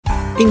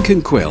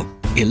Ink&Quill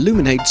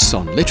illuminates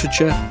on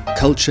literature,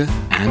 culture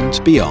and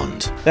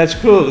beyond. That's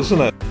cool, isn't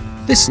it?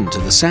 Listen to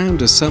the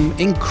sound of some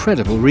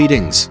incredible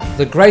readings.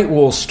 The Great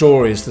Wall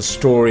story is the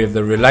story of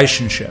the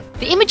relationship.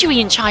 The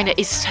imagery in China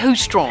is so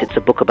strong. It's a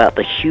book about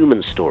the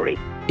human story.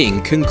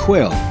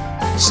 Ink&Quill.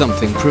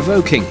 Something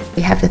provoking.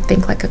 You have to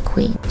think like a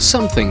queen.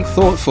 Something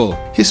thoughtful.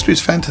 History's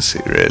fantasy,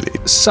 really.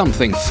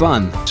 Something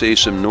fun. See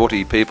some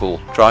naughty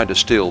people trying to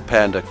steal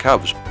panda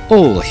cubs.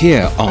 All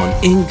here on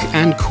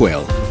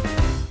Ink&Quill.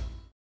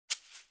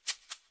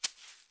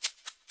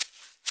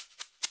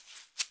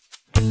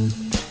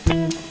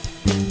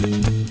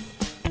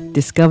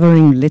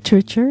 Discovering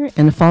literature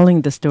and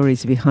following the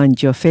stories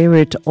behind your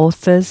favorite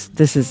authors.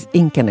 This is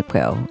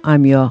Ink&Quill.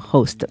 I'm your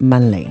host,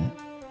 Manling.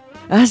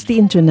 As the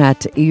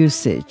internet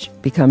usage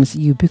becomes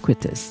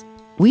ubiquitous,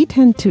 we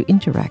tend to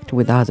interact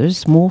with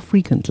others more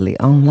frequently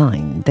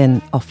online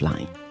than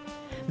offline.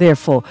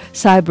 Therefore,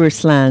 cyber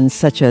slangs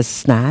such as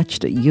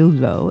snatched,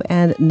 YOLO,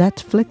 and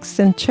Netflix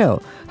and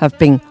chill have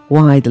been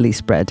widely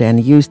spread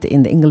and used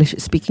in the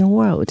English-speaking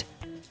world.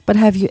 But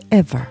have you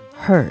ever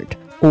heard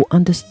or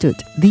understood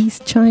these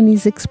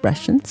Chinese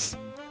expressions?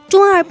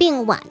 中二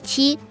病晚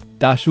期、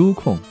大叔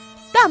控、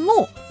弹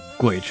幕、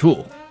鬼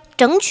畜、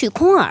整曲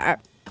空耳。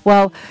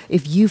 Well,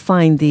 if you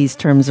find these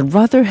terms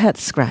rather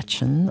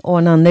head-scratching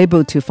or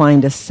unable to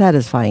find a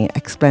satisfying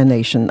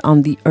explanation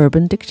on the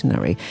Urban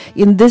Dictionary,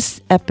 in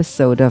this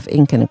episode of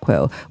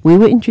Ink&Quill, we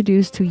will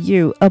introduce to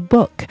you a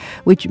book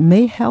which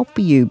may help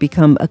you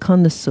become a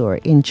connoisseur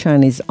in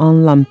Chinese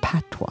online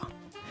patois.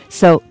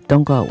 So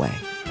don't go away.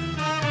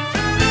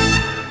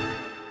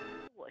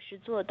 我是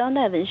做当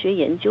代文学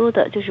研究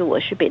的，就是我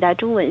是北大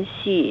中文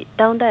系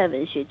当代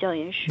文学教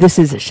研室。 This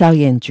is Xiao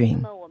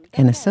Yanjun,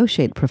 an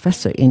associate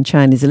professor in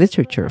Chinese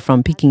literature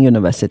from Peking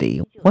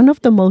University, one of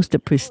the most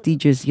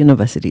prestigious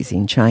universities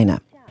in China.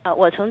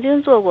 我曾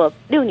经做过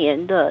6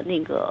年的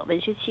那个文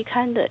学期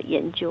刊的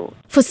研究。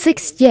 For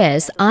 6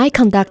 years, I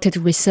conducted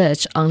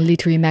research on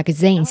literary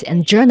magazines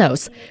and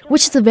journals,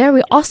 which is a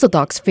very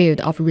orthodox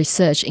field of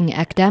research in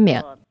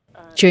academia.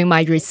 During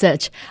my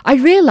research, I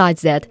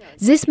realized that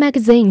these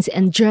magazines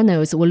and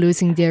journals were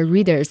losing their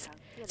readers.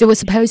 They were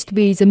supposed to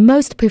be the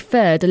most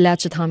preferred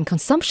leisure time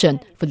consumption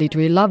for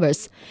literary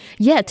lovers,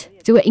 yet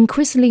they were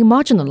increasingly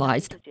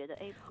marginalized.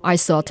 I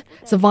thought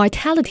the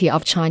vitality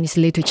of Chinese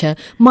literature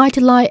might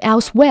lie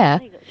elsewhere,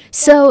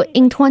 so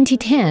in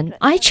 2010,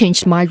 I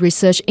changed my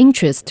research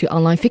interest to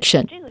online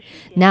fiction.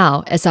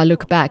 Now, as I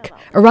look back,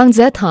 around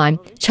that time,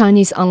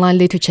 Chinese online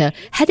literature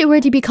had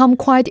already become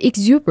quite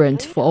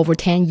exuberant for over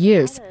 10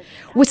 years,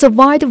 with a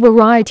wide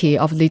variety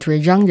of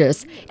literary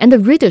genres and a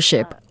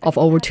readership of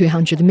over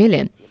 200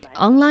 million.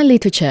 Online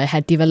literature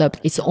had developed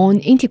its own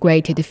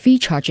integrated fee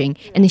charging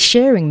and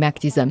sharing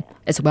mechanism,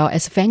 as well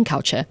as fan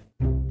culture.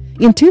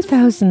 In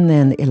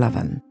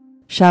 2011,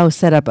 Xiao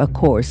set up a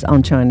course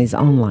on Chinese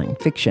online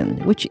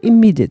fiction, which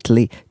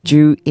immediately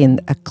drew in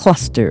a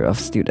cluster of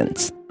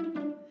students.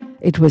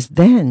 It was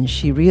then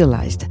she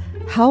realized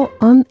how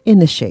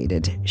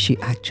uninitiated she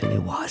actually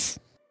was.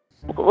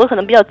 我可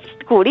能比较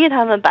鼓励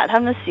他们把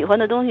他们喜欢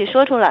的东西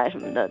说出来什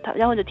么的，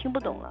然后就听不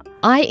懂了。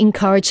 I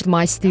encouraged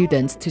my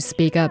students to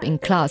speak up in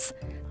class,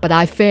 but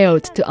I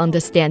failed to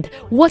understand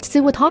what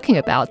they were talking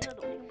about.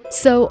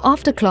 So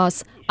after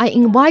class, I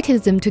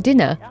invited them to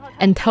dinner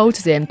and told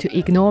them to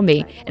ignore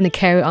me and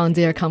carry on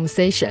their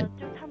conversation.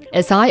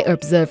 As I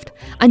observed,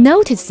 I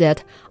noticed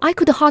that I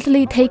could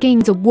hardly take in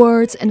the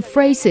words and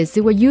phrases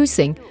they were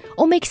using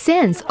or make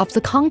sense of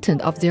the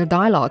content of their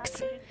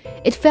dialogues.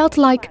 It felt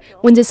like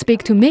when they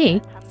speak to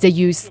me, they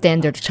use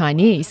standard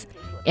Chinese,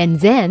 and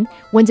then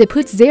when they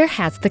put their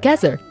heads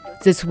together,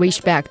 they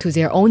switch back to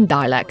their own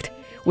dialect,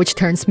 which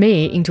turns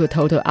me into a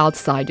total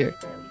outsider.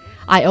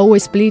 I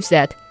always believe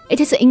that it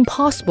is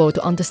impossible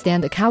to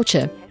understand a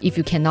culture if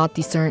you cannot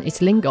discern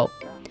its lingo.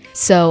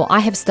 So I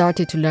have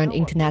started to learn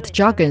internet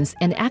jargons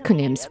and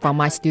acronyms from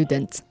my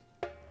students.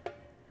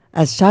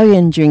 As Xiao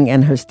Yanjun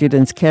and her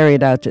students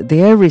carried out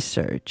their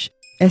research,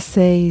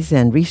 essays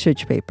and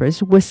research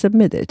papers were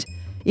submitted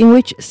in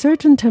which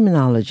certain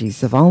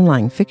terminologies of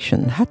online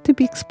fiction had to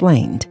be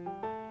explained.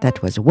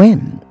 That was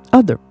when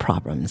other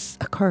problems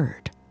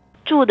occurred.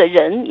 住的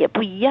人也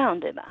不一样，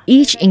对吧？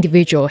 Each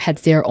individual had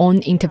their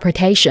own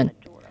interpretation.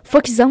 For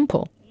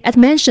example, at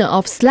mention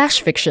of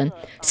slash fiction,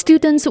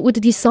 students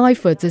would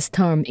decipher this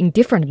term in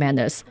different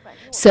manners,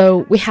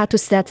 so we had to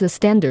set the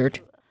standard.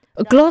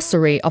 A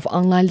glossary of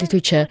online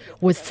literature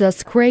was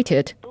thus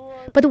created.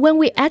 But when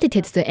we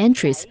edited the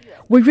entries,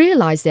 we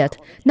realized that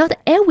not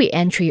every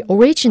entry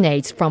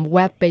originates from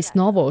web-based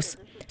novels.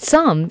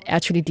 Some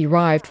actually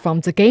derived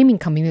from the gaming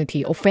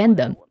community or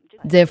fandom.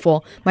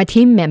 Therefore, my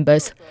team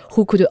members,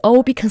 who could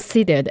all be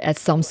considered as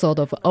some sort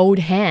of old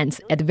hands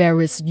at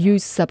various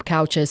youth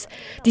subcultures,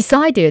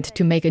 decided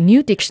to make a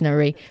new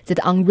dictionary that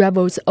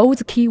unravels all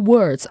the key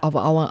words of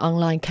our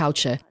online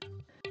culture.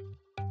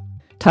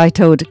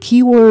 Titled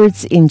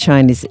Keywords in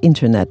Chinese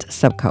Internet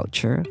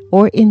Subculture,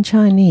 or in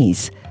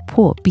Chinese,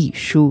 破壁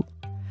书.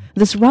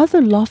 This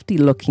rather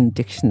lofty-looking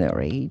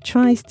dictionary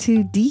tries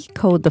to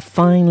decode the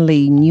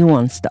finely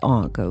nuanced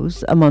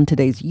argos among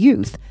today's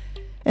youth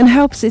and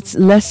helps its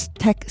less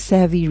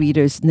tech-savvy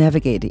readers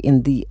navigate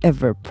in the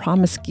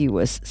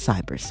ever-promiscuous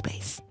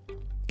cyberspace,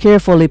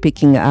 carefully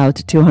picking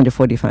out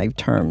 245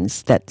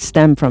 terms that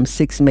stem from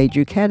 6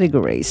 major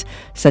categories,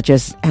 such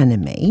as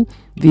anime,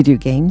 video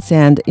games,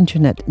 and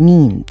internet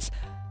memes.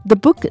 The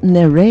book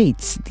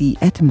narrates the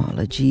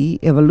etymology,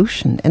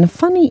 evolution, and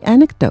funny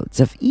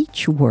anecdotes of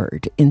each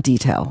word in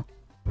detail.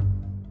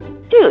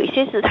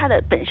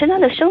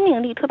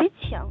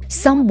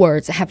 Some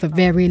words have a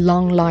very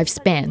long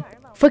lifespan.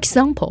 For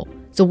example,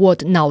 the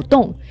word 脑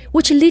洞,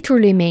 which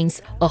literally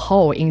means a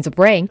hole in the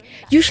brain,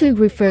 usually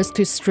refers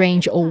to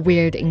strange or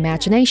weird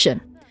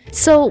imagination.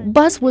 So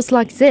buzzwords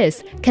like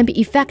this can be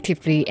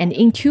effectively and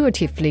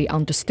intuitively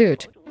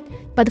understood.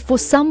 But for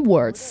some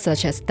words,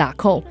 such as 打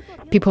扣,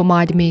 people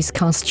might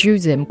misconstrue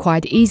them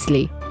quite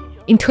easily.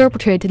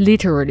 Interpreted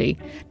literally,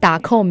 打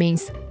扣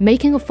means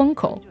making a phone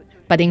call,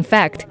 but in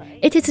fact,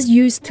 it is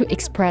used to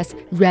express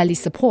rally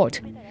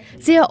support.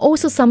 There are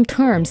also some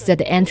terms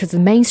that enter the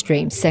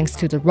mainstream thanks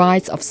to the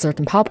rise of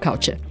certain pop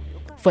culture.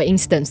 For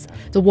instance,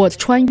 the word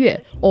穿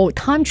越, or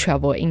time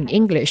travel in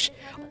English,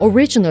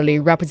 originally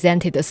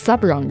represented a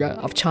subgenre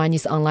of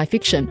Chinese online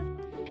fiction.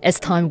 As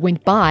time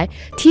went by,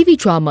 TV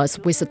dramas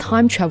with a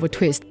time travel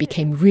twist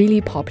became really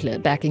popular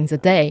back in the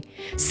day,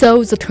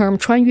 so the term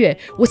穿越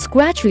was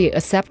gradually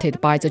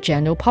accepted by the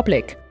general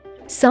public.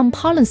 Some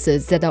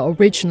parlances that are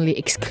originally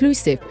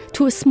exclusive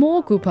to a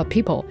small group of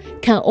people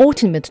can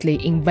ultimately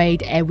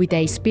invade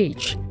everyday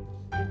speech.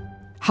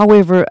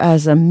 However,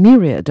 as a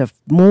myriad of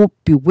more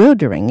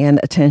bewildering and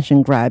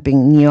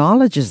attention-grabbing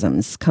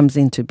neologisms comes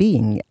into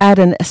being at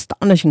an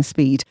astonishing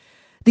speed,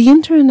 the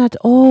internet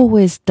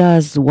always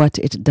does what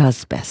it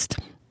does best.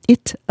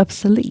 It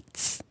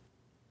obsoletes.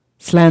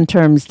 Slang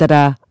terms that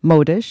are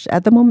modish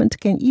at the moment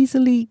can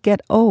easily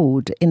get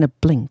old in a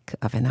blink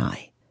of an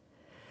eye.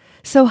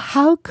 So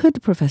how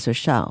could Professor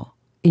Shao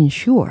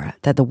ensure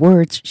that the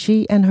words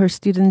she and her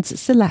students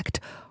select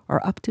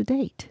are up to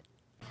date?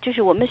 就是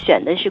我们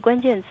选的是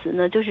关键词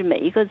呢，就是每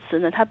一个词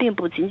呢，它并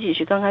不仅仅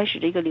是刚开始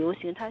的一个流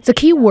行。The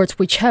keywords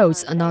we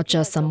chose are not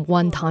just some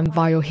one-time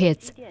viral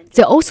hits.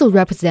 They also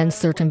represent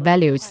certain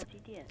values.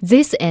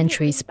 These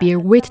entries bear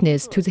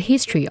witness to the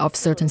history of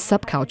certain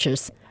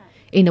subcultures.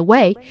 In a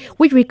way,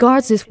 we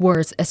regard these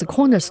words as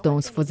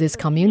cornerstones for these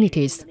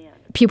communities.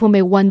 People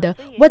may wonder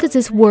whether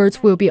these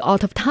words will be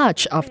out of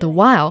touch after a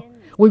while.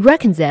 We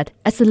reckon that,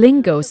 as the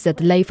lingos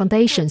that lay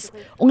foundations,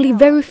 only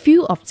very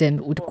few of them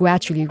would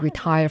gradually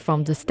retire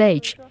from the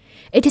stage.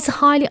 It is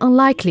highly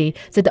unlikely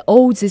that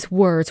all these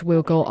words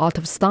will go out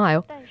of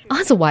style.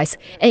 Otherwise,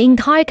 an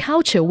entire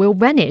culture will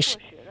vanish.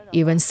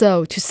 Even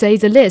so, to say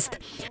the least,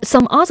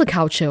 some other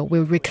culture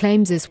will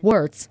reclaim these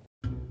words.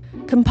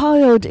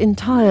 Compiled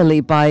entirely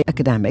by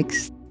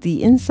academics,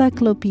 the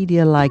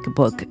encyclopedia-like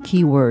book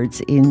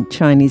Keywords in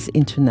Chinese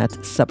Internet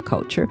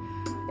Subculture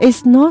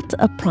is not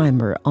a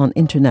primer on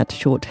internet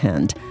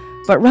shorthand,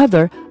 but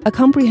rather a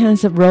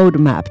comprehensive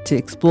roadmap to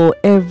explore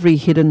every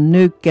hidden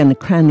nook and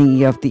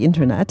cranny of the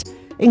internet,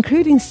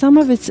 including some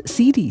of its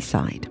seedy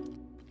side.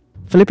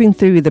 Flipping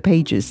through the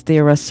pages,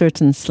 there are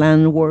certain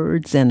slang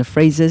words and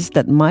phrases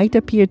that might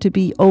appear to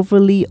be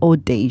overly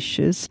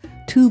audacious,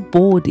 too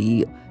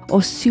bawdy,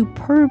 or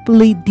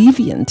superbly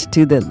deviant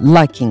to the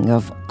liking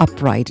of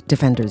upright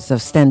defenders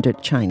of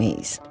standard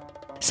Chinese.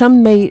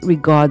 Some may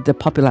regard the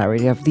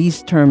popularity of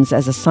these terms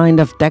as a sign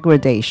of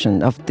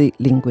degradation of the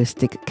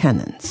linguistic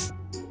canons.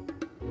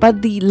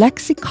 But the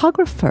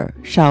lexicographer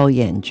Shao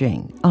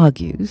Yanjun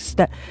argues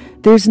that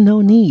there's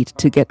no need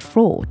to get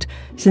fraught,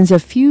 since a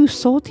few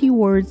salty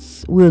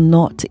words will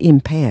not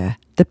impair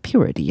the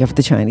purity of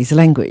the Chinese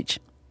language.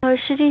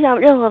 实际上，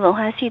任何文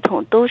化系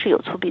统都是有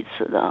粗鄙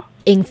词的。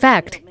 In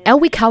fact,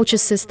 every culture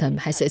system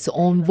has its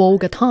own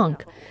vulgar tongue.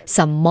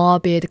 Some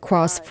morbid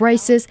cross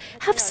phrases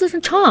have certain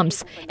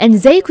charms,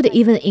 and they could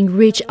even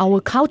enrich our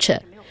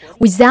culture.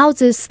 Without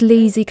these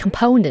sleazy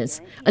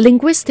components, a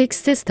linguistic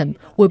system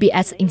will be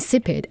as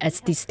insipid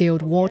as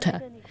distilled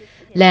water.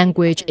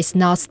 Language is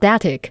not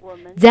static.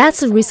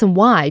 That's the reason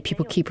why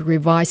people keep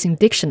revising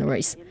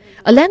dictionaries.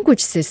 A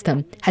language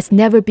system has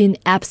never been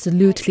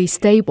absolutely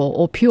stable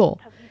or pure.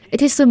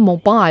 It is a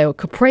mobile,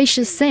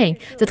 capricious thing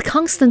that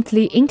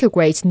constantly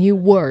integrates new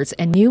words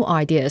and new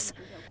ideas.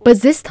 But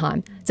this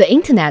time, the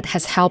internet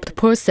has helped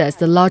process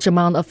the large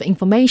amount of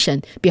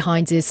information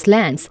behind these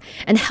slangs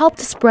and helped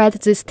spread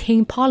these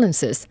teen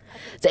parlances.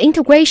 The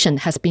integration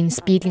has been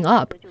speeding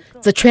up.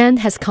 The trend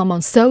has come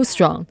on so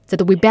strong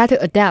that we better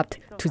adapt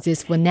to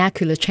these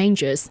vernacular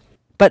changes.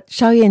 But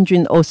Shao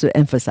Yanjun also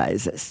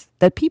emphasizes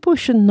that people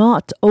should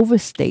not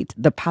overstate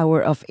the power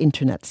of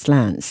internet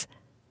slangs.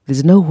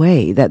 There's no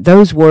way that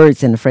those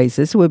words and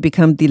phrases will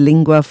become the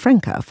lingua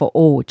franca for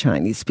all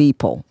Chinese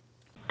people.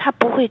 它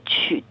不会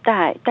取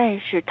代，但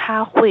是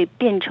它会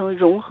变成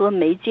融合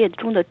媒介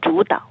中的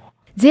主导。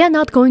 They are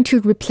not going to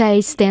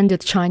replace standard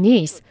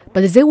Chinese,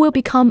 but they will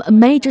become a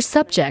major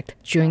subject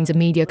during the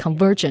media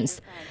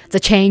convergence. The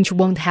change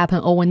won't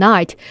happen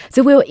overnight.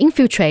 They will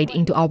infiltrate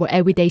into our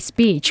everyday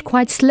speech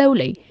quite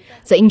slowly.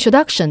 The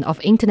introduction of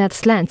internet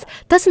slangs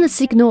doesn't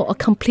signal a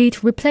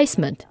complete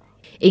replacement.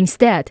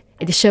 Instead,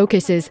 it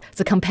showcases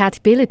the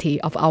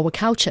compatibility of our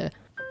culture.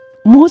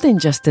 More than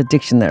just a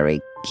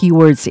dictionary,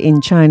 keywords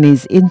in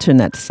Chinese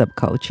internet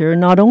subculture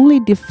not only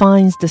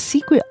defines the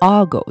secret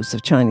argos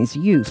of Chinese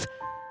youth,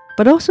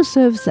 but also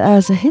serves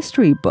as a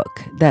history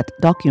book that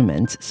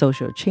documents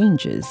social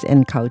changes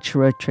and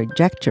cultural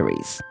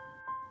trajectories.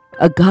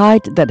 A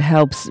guide that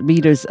helps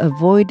readers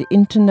avoid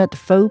internet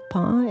faux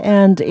pas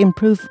and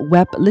improve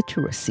web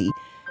literacy.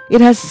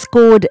 It has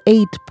scored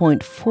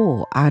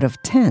 8.4 out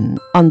of 10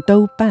 on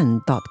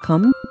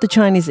Douban.com, the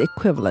Chinese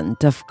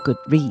equivalent of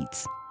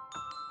Goodreads.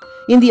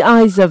 In the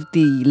eyes of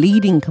the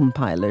leading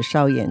compiler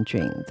Shao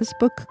Yanjun, this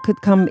book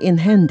could come in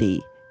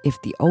handy if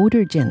the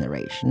older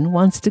generation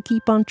wants to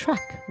keep on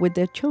track with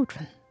their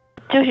children.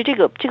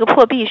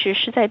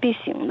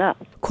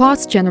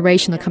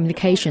 Cross-generational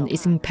communication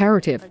is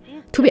imperative.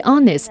 To be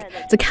honest,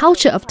 the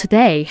culture of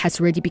today has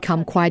already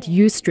become quite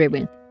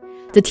youth-driven.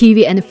 The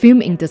TV and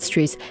film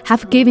industries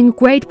have given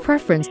great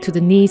preference to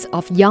the needs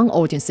of young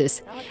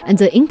audiences, and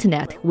the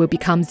internet will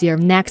become their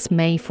next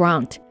main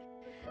front.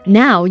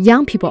 Now,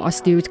 young people are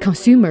still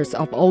consumers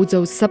of all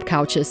those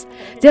subcultures.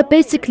 They're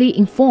basically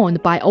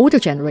informed by older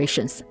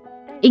generations.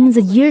 In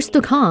the years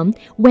to come,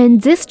 when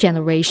this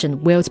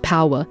generation wields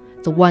power,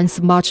 the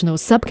once marginal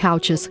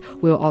subcultures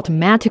will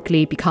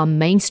automatically become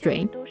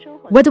mainstream.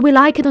 Whether we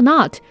like it or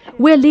not,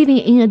 we're living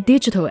in a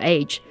digital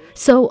age,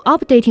 so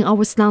updating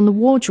our slang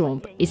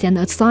wardrobe is an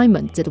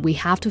assignment that we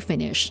have to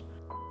finish.